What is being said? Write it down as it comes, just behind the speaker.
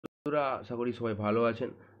বন্ধুরা, আশা করি সবাই ভালো আছেন।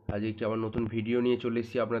 আজ একটি আবার নতুন ভিডিও নিয়ে চলে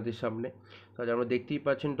এসেছি আপনাদের সামনে। তো আজ আমরা দেখতেই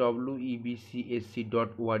পাচ্ছেন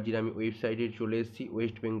WEBCSC.org আমি ওয়েবসাইটে চলে এসেছি,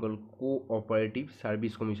 ওয়েস্ট বেঙ্গল কোঅপারেটিভ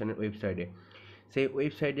সার্ভিস কমিশনের ওয়েবসাইটে। সেই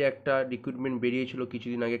ওয়েবসাইটে একটা রিক্রুটমেন্ট বেরিয়েছিল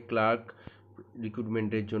কিছুদিন আগে, ক্লার্ক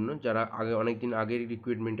রিক্রুটমেন্টের জন্য, যারা আগে অনেক দিন আগের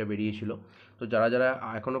রিক্রুটমেন্টটা বেরিয়েছিল। তো যারা যারা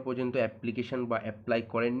এখনও পর্যন্ত অ্যাপ্লিকেশন বা অ্যাপ্লাই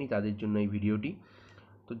করেননি তাদের জন্য এই ভিডিওটি।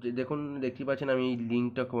 তো দেখুন, দেখতেই পাচ্ছেন আমি এই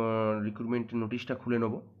লিঙ্কটা, রিক্রুটমেন্ট নোটিশটা খুলে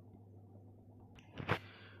নেবো।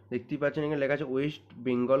 দেখতেই পাচ্ছেন এখানে লেখা আছে West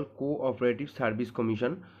Bengal cooperative service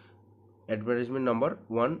commission, advertisement number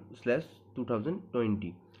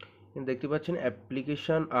 1/2020। দেখতে পাচ্ছেন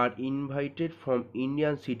application are invited from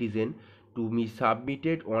Indian citizen two be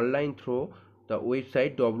submitted online throw the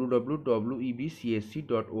website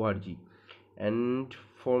www.ebcsc.org and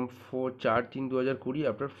from 4/3/2020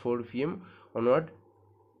 after 4 PM onward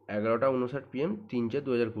 11:59 PM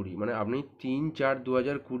 3/4/2020। মানে আপনি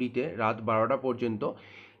 3/4/2020 রাত 12টা পর্যন্ত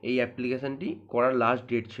এই অ্যাপ্লিকেশানটি করার লাস্ট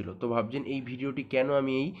ডেট ছিল। তো ভাবছেন এই ভিডিওটি কেন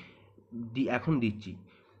আমি এখন দিচ্ছি।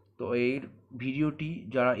 তো এই ভিডিওটি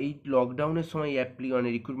যারা এই লকডাউনের সময় মানে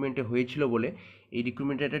রিক্রুটমেন্টে হয়েছিল বলে এই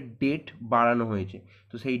রিক্রুটমেন্টের একটা ডেট বাড়ানো হয়েছে।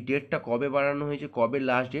 তো সেই ডেটটা কবে বাড়ানো হয়েছে, কবে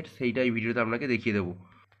লাস্ট ডেট, সেইটা এই ভিডিওতে আপনাকে দেখিয়ে দেবো।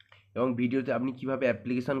 এবং ভিডিওতে আপনি কিভাবে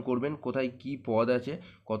অ্যাপ্লিকেশান করবেন, কোথায় কি পদ আছে,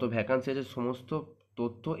 কত ভ্যাকান্সি আছে, সমস্ত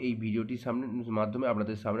তথ্য এই ভিডিওটির মাধ্যমে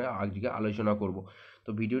আপনাদের সামনে আজকে আলোচনা করব। তো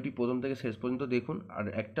ভিডিওটি প্রথম থেকে শেষ পর্যন্ত দেখুন। আর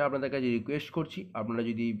একটা আপনাদের কাছে রিকোয়েস্ট করছি, আপনারা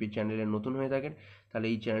যদি এই চ্যানেলে নতুন হয়ে থাকেন তাহলে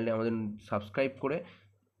এই চ্যানেলে আমাদের সাবস্ক্রাইব করে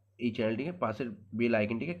এই চ্যানেলটিকে পাশের বেল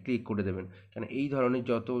আইকনটিকে ক্লিক করে দেবেন, কারণ এই ধরনের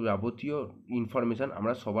যত যাবতীয় ইনফরমেশান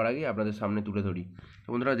আমরা সবার আগে আপনাদের সামনে তুলে ধরি। তো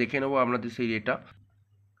বন্ধুরা, দেখে নেবো আপনাদের সেই এটা।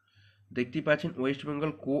 দেখতেই পাচ্ছেন West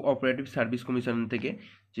Bengal cooperative service commission থেকে,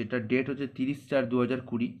 যেটা ডেট হচ্ছে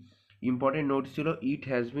 30/4/2020। ইম্পর্টেন্ট নোট ছিল, it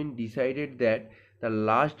has been decided that the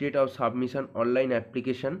last date of submission online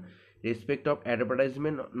application respect of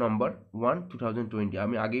advertisement number 1/2020।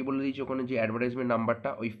 আমি আগেই বলে দিয়েছি ওখানে যে অ্যাডভার্টাইজমেন্ট নাম্বারটা,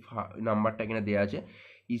 ওই নাম্বারটা এখানে দেওয়া আছে,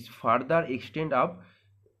 ইজ ফার্দার এক্সটেন্ড আপ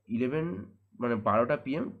 11 মানে 12টা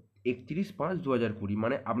PM 31/5/2020।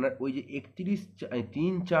 মানে আপনার ওই যে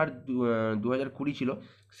 3/4/2020 ছিল,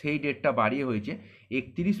 সেই ডেটটা বাড়িয়ে হয়েছে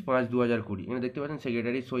 31/5/2020। এখানে দেখতে পাচ্ছেন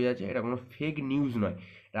সেক্রেটারি সই আছে, এটা কোনো ফেক নিউজ নয়,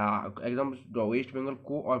 এটা একদম West Bengal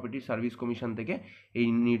cooperative service commission থেকে এই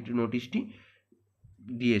নোটিশটি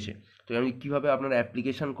দিয়েছে। তো আমি কীভাবে আপনারা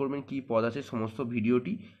অ্যাপ্লিকেশান করবেন, কী পদ আছে, সমস্ত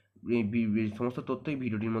ভিডিওটি সমস্ত তথ্য এই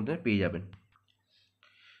ভিডিওটির মধ্যে পেয়ে যাবেন।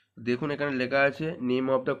 দেখুন এখানে লেখা আছে name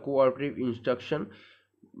of the cooperative instruction,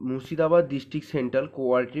 Murshidabad district central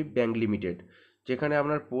cooperative bank limited. যেখানে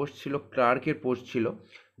আপনার পোস্ট ছিল, ক্লার্কের পোস্ট ছিল,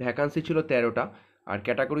 ভ্যাকান্সি ছিল 13টা। আর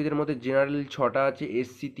ক্যাটাগরিদের মধ্যে জেনারেল 6টা আছে,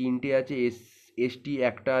 SC 3টে আছে, ST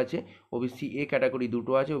 1টা আছে, OBC A ক্যাটাগরি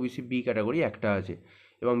 2টো আছে, OBC B ক্যাটাগরি 1টা আছে।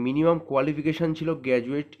 এবং মিনিমাম কোয়ালিফিকেশান ছিল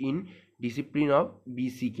graduate in discipline of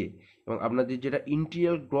BCK। এবং আপনাদের যেটা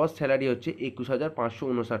ইন্টিরিয়াল গ্রস স্যালারি হচ্ছে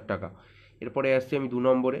 21,559 টাকা। এরপরে আসছি আমি 2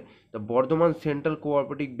 নম্বরে, the Bardhaman central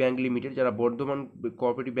cooperative bank limited, যারা বর্ধমান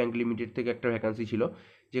কোঅপারেটিভ ব্যাঙ্ক লিমিটেড থেকে একটা ভ্যাকান্সি ছিল,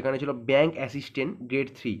 যেখানে ছিল ব্যাঙ্ক অ্যাসিস্ট্যান্ট গ্রেড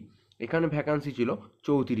 3। এখানে ভ্যাকান্সি ছিল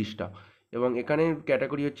 34টা। এবং এখানে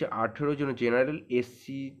ক্যাটাগরি হচ্ছে 18 জন জেনারেল,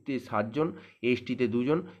 SC-তে 7 জন, ST-তে 2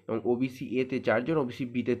 জন এবং OBC A-তে 4 জন, OBC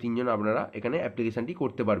B-তে 3 জন আপনারা এখানে অ্যাপ্লিকেশানটি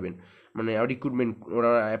করতে পারবেন, মানে রিক্রুটমেন্ট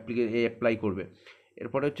ওরা অ্যাপ্লাই করবে।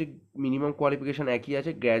 এরপরে হচ্ছে মিনিমাম কোয়ালিফিকেশান একই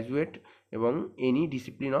আছে, গ্র্যাজুয়েট এবং এনি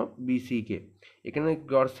ডিসিপ্লিন অফ BCK। এখানে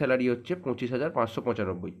গ্রস স্যালারি হচ্ছে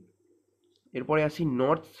 25,595। এরপরে আসি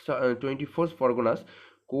north 24 Parganas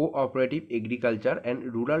cooperative agriculture and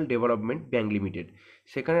rural development bank limited.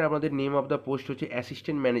 সেখানে আপনাদের নেম অফ দ্য পোস্ট হচ্ছে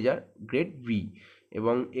অ্যাসিস্ট্যান্ট ম্যানেজার গ্রেড B।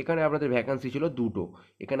 এবং এখানে আপনাদের ভ্যাকান্সি ছিল 2টো।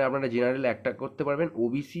 এখানে আপনারা জেনারেল একটা করতে পারবেন,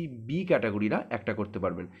 OBC B ক্যাটাগরিরা একটা করতে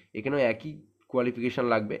পারবেন। এখানেও একই কোয়ালিফিকেশান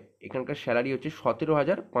লাগবে। এখানকার স্যালারি হচ্ছে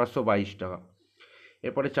 17,522 টাকা।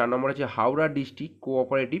 এরপরে 4 নম্বর আছে Howrah district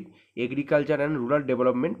cooperative agriculture and rural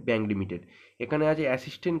development bank limited. এখানে আছে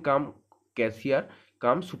অ্যাসিস্ট্যান্ট কাম ক্যাশিয়ার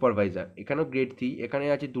কাম সুপারভাইজার, এখানেও গ্রেড 3। এখানে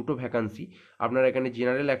আছে 2টো ভ্যাকান্সি। আপনারা এখানে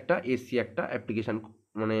জেনারেল একটা, SC একটা অ্যাপ্লিকেশান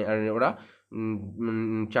মানে ওরা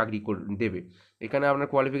চাকরি দেবে। এখানে আপনার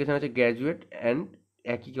কোয়ালিফিকেশান আছে গ্র্যাজুয়েট অ্যান্ড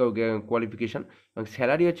একই কোয়ালিফিকেশান এবং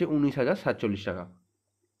স্যালারি হচ্ছে 19,047 টাকা।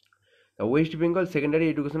 West Bengal secondary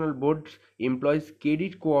educational board employees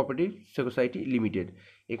credit cooperative society limited.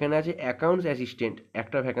 এখানে আছে অ্যাকাউন্টস অ্যাসিস্ট্যান্ট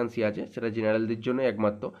একটা ভ্যাকান্সি আছে, সেটা জেনারেলদের জন্য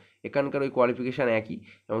একমাত্র। এখানকার ওই কোয়ালিফিকেশান একই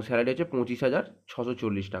এবং স্যালারি হচ্ছে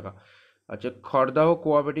 25,640 টাকা। আচ্ছা, খড়দাহ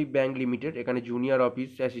কোঅপারেটিভ ব্যাঙ্ক লিমিটেড, এখানে জুনিয়র অফিস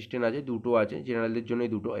অ্যাসিস্ট্যান্ট আছে, 2টো আছে, জেনারেলদের জন্যই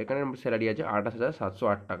 2টো। এখানে স্যালারি আছে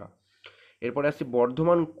 28,708 টাকা। এরপরে আসছে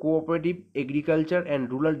Bardhaman cooperative agriculture and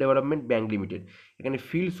rural development bank limited. এখানে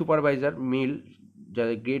ফিল্ড সুপারভাইজার মেল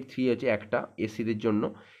যাদের গ্রেড 3 আছে একটা এসসিদের জন্য,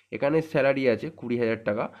 এখানে স্যালারি আছে 20,000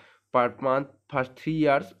 টাকা per month first 3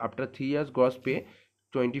 years, after 3 years gross pay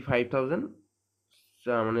 25,000,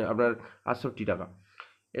 মানে আপনার 68 টাকা।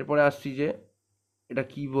 এরপরে আসছি যে এটা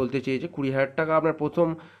কি বলতে চেয়েছে, 20,000 টাকা আপনার প্রথম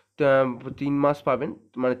 3 মাস পাবেন,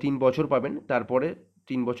 মানে 3 বছর পাবেন, তারপরে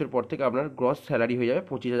 3 বছর পর থেকে আপনার গ্রস স্যালারি হয়ে যাবে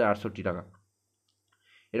 25,068 টাকা।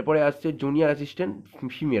 এরপরে আসছে জুনিয়র অ্যাসিস্ট্যান্ট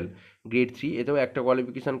ফিমেল গ্রেড 3, এতেও একটা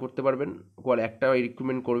কোয়ালিফিকেশান করতে পারবেন, একটা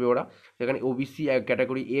রিক্রুটমেন্ট করবে ওরা, সেখানে ওবিসি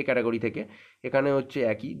ক্যাটাগরি এ ক্যাটাগরি থেকে। এখানে হচ্ছে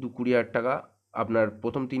একই 20,000 টাকা আপনার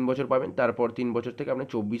প্রথম 3 বছর পাবেন, তারপর 3 বছর থেকে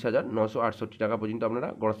আপনার 24,968 টাকা পর্যন্ত আপনারা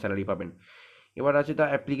গ্রস স্যালারি পাবেন। এবার আছে the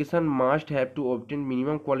application must have to obtain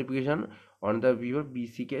minimum qualification on the viewer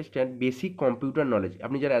বিসিকে stand basic computer knowledge.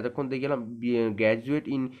 আপনি যারা এতক্ষণ দেখে গেলাম graduate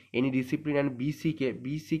in any discipline and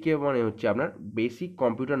বিসিকে মানে হচ্ছে আপনার বেসিক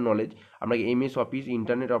কম্পিউটার নলেজ। আপনাকে এমএস অফিস,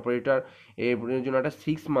 ইন্টারনেট অপারেটর এর জন্য একটা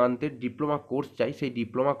 6 মান্থের ডিপ্লোমা কোর্স চাই, সেই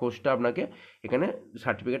ডিপ্লোমা কোর্সটা আপনাকে এখানে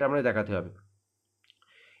সার্টিফিকেট আপনাকে দেখাতে হবে।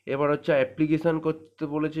 এবার হচ্ছে অ্যাপ্লিকেশান করতে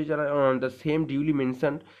বলেছে যারা the same duly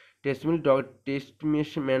mention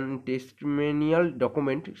টেস্টমেনিয়াল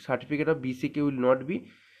document certificate of বিসিকে will not be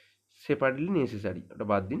separately necessary, ওটা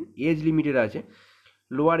বাদ দিন। এজ লিমিটেড আছে,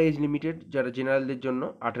 লোয়ার এজ লিমিটেড যারা জেনারেলদের জন্য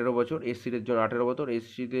 18 বছর, এসসিদের জন্য 18 বছর,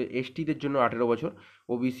 এসটিদের জন্য 18 বছর,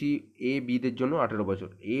 ওবিসি এ বিদের জন্য 18 বছর।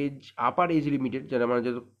 আপার এজ লিমিটেড যারা মানে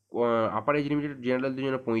আপার এজ লিমিটেড জেনারেলদের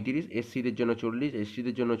জন্য 35, এসসিদের জন্য 40,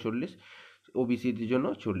 এসটিদের জন্য 40, ওবিসিদের জন্য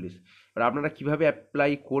 40। আর আপনারা কীভাবে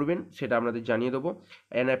অ্যাপ্লাই করবেন সেটা আপনাদের জানিয়ে দেবো।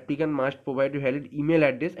 An applicant must provide valid email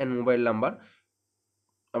address and mobile number.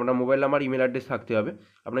 আপনার মোবাইল নাম্বার, ইমেল অ্যাড্রেস থাকতে হবে।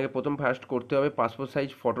 আপনাকে ফার্স্ট করতে হবে পাসপোর্ট সাইজ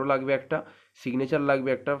ফটো লাগবে একটা, সিগনেচার লাগবে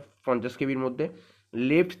একটা 50 কেবির মধ্যে,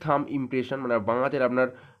 লেফট থাম ইমপ্রেশন মানে বাঁ হাতের আপনার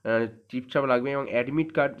টিপছাপ লাগবে, এবং অ্যাডমিট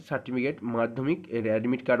কার্ড সার্টিফিকেট, মাধ্যমিক এর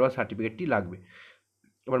অ্যাডমিট কার্ড বা সার্টিফিকেটটি লাগবে।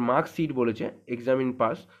 এবার মার্কশিট বলেছে, এক্সামিন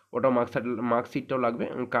পাস, ওটাও মার্কশিটটাও লাগবে,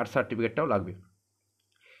 এবং কাস্ট সার্টিফিকেটটাও লাগবে।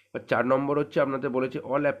 এবার 4 নম্বর হচ্ছে আপনাদের বলেছে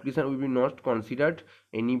all application will be not considered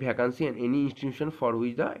any vacancy and any institution for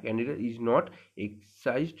which the candidate is not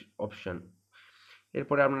এক্সাইজড option.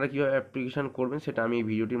 এরপরে আপনারা কীভাবে অ্যাপ্লিকেশান করবেন সেটা আমি এই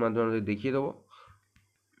ভিডিওটির মাধ্যমে আপনাদের দেখিয়ে দেবো।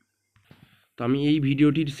 তো আমি এই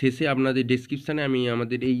ভিডিওটির শেষে আপনাদের ডেসক্রিপশানে আমি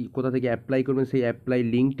আমাদের এই কোথা থেকে অ্যাপ্লাই করবেন সেই অ্যাপ্লাই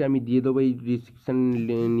লিঙ্কটা আমি দিয়ে দেবো এই ডিসক্রিপশান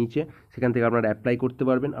নিচে, সেখান থেকে আপনারা অ্যাপ্লাই করতে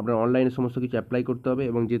পারবেন। আপনার অনলাইনে সমস্ত কিছু অ্যাপ্লাই করতে হবে,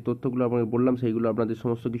 এবং যে তথ্যগুলো আপনাকে বললাম সেইগুলো আপনাদের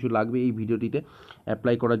সমস্ত কিছু লাগবে এই ভিডিওটিতে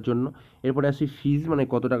অ্যাপ্লাই করার জন্য। এরপরে আসি ফিজ, মানে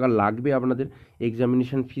কত টাকা লাগবে আপনাদের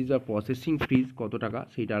এক্সামিনেশান ফিজ বা প্রসেসিং ফিজ কত টাকা,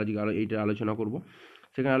 সেইটা এইটা আলোচনা করব।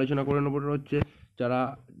 সেখানে আলোচনা করে নেবো হচ্ছে যারা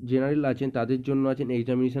জেনারেল আছেন তাদের জন্য আছেন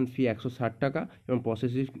এক্সামিনেশান ফি 160 টাকা, এবং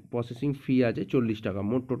প্রসেসিং ফি আছে 40 টাকা,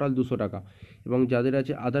 মোট টোটাল 200 টাকা। এবং যাদের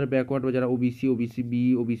আছে আদার ব্যাকওয়ার্ড বা যারা OBC, OBC B,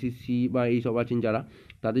 OBC C বা এইসব আছেন যারা,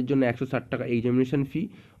 তাদের জন্য 160 টাকা এক্সামিনেশান ফি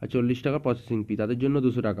আর 40 টাকা প্রসেসিং ফি, তাদের জন্য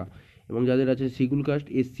 200 টাকা। এবং যাদের আছে শিডিউল কাস্ট,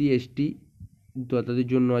 এসসি, এসটি, তো তাদের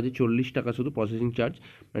জন্য আছে 40 টাকা শুধু প্রসেসিং চার্জ,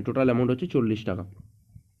 মানে টোটাল অ্যামাউন্ট হচ্ছে 40 টাকা।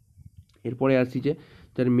 এরপরে আসছি যে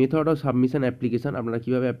তার মেথড অফ সাবমিশন অ্যাপ্লিকেশান, আপনারা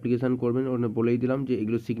কীভাবে অ্যাপ্লিকেশান করবেন ওখানে বলেই দিলাম যে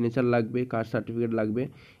এগুলো সিগনেচার লাগবে, কাস্ট সার্টিফিকেট লাগবে,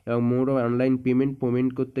 এবং মোড অফ অনলাইন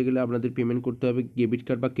পেমেন্ট করতে গেলে আপনাদের পেমেন্ট করতে হবে ডেবিট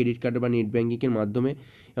কার্ড বা ক্রেডিট কার্ড বা নেট ব্যাঙ্কিংয়ের মাধ্যমে,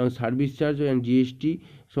 এবং সার্ভিস চার্জ অ্যান্ড জিএসটি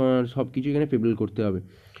সব কিছু এখানে পেমেন্ট করতে হবে।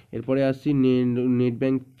 এরপরে আসছি নেট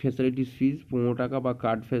ব্যাঙ্ক ফ্যাসিলিটিস ফিজ 15 টাকা, বা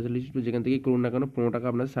কার্ড ফ্যাসিলিটিস যেখান থেকেই করুন না কেন 15 টাকা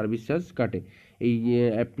আপনার সার্ভিস চার্জ কাটে এই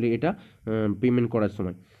এটা পেমেন্ট করার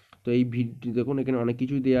সময়। তো এই দেখুন এখানে অনেক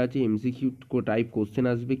কিছুই দেওয়া আছে, এমসিকিউ টাইপ কোশ্চেন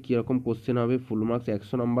আসবে, কীরকম কোশ্চেন হবে, ফুল মার্কস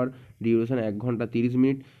 100 নম্বর, ডিউরেশন 1 ঘন্টা 30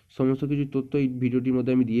 মিনিট, সমস্ত কিছু তথ্য এই ভিডিওটির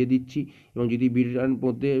মধ্যে আমি দিয়ে দিচ্ছি। এবং যদি ভিডিওটার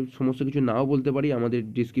মধ্যে সমস্ত কিছু নাও বলতে পারি, আমাদের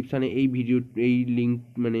ডিসক্রিপশানে এই লিঙ্ক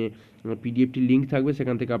মানে পিডিএফটির লিঙ্ক থাকবে,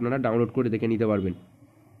 সেখান থেকে আপনারা ডাউনলোড করে দেখে নিতে পারবেন।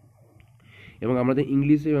 এবং আমাদের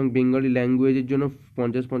ইংলিশ এবং বেঙ্গলি ল্যাঙ্গুয়েজের জন্য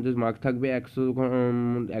 50 মার্ক থাকবে 1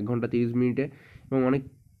 ঘন্টা 30 মিনিটে, এবং অনেক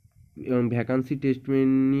ভ্যাকান্সি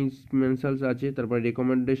টেস্টমেনিয়ালস আছে, তারপরে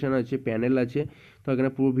রেকমেন্ডেশন আছে, প্যানেল আছে। তো এখানে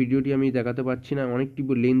পুরো ভিডিওটি আমি দেখাতে পারছি না, অনেকটি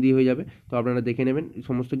লেন্দি হয়ে যাবে, তো আপনারা দেখে নেবেন।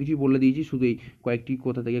 সমস্ত কিছুই বলে দিয়েছি, শুধু এই কয়েকটি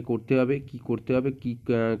কোথা থেকে করতে হবে, কী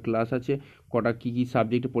ক্লাস আছে, কটা কী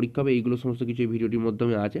সাবজেক্টে পরীক্ষা হবে, এইগুলো সমস্ত কিছু এই ভিডিওটির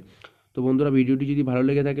মাধ্যমে আছে। তো বন্ধুরা, ভিডিওটি যদি ভালো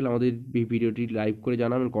লেগে থাকে আমাদের এই ভিডিওটি লাইক করে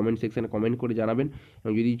জানাবেন, কমেন্ট সেকশানে কমেন্ট করে জানাবেন,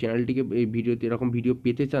 এবং যদি চ্যানেলটিকে এই ভিডিওতে এরকম ভিডিও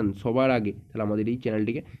পেতে চান সবার আগে, তাহলে আমাদের এই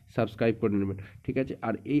চ্যানেলটিকে সাবস্ক্রাইব করে নেবেন, ঠিক আছে।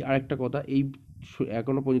 আর এই আরেকটা কথা, এই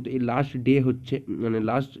এখনও পর্যন্ত এই লাস্ট ডে হচ্ছে, মানে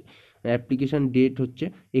লাস্ট অ্যাপ্লিকেশান ডেট হচ্ছে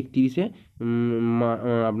 31শে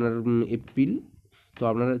আপনার এপ্রিল। তো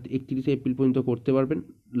আপনারা 31শে এপ্রিল পর্যন্ত করতে পারবেন,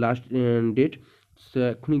 লাস্ট ডেট।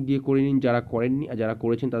 এখনই গিয়ে করে নিন যারা করেননি, আর যারা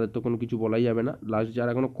করেছেন তাদের তো কোনো কিছু বলাই যাবে না। লাস্ট যারা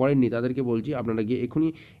এখনও করেননি তাদেরকে বলছি আপনারা গিয়ে এখনই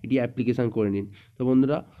এটি অ্যাপ্লিকেশান করে নিন। তো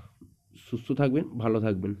বন্ধুরা, সুস্থ থাকবেন, ভালো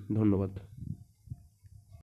থাকবেন, ধন্যবাদ।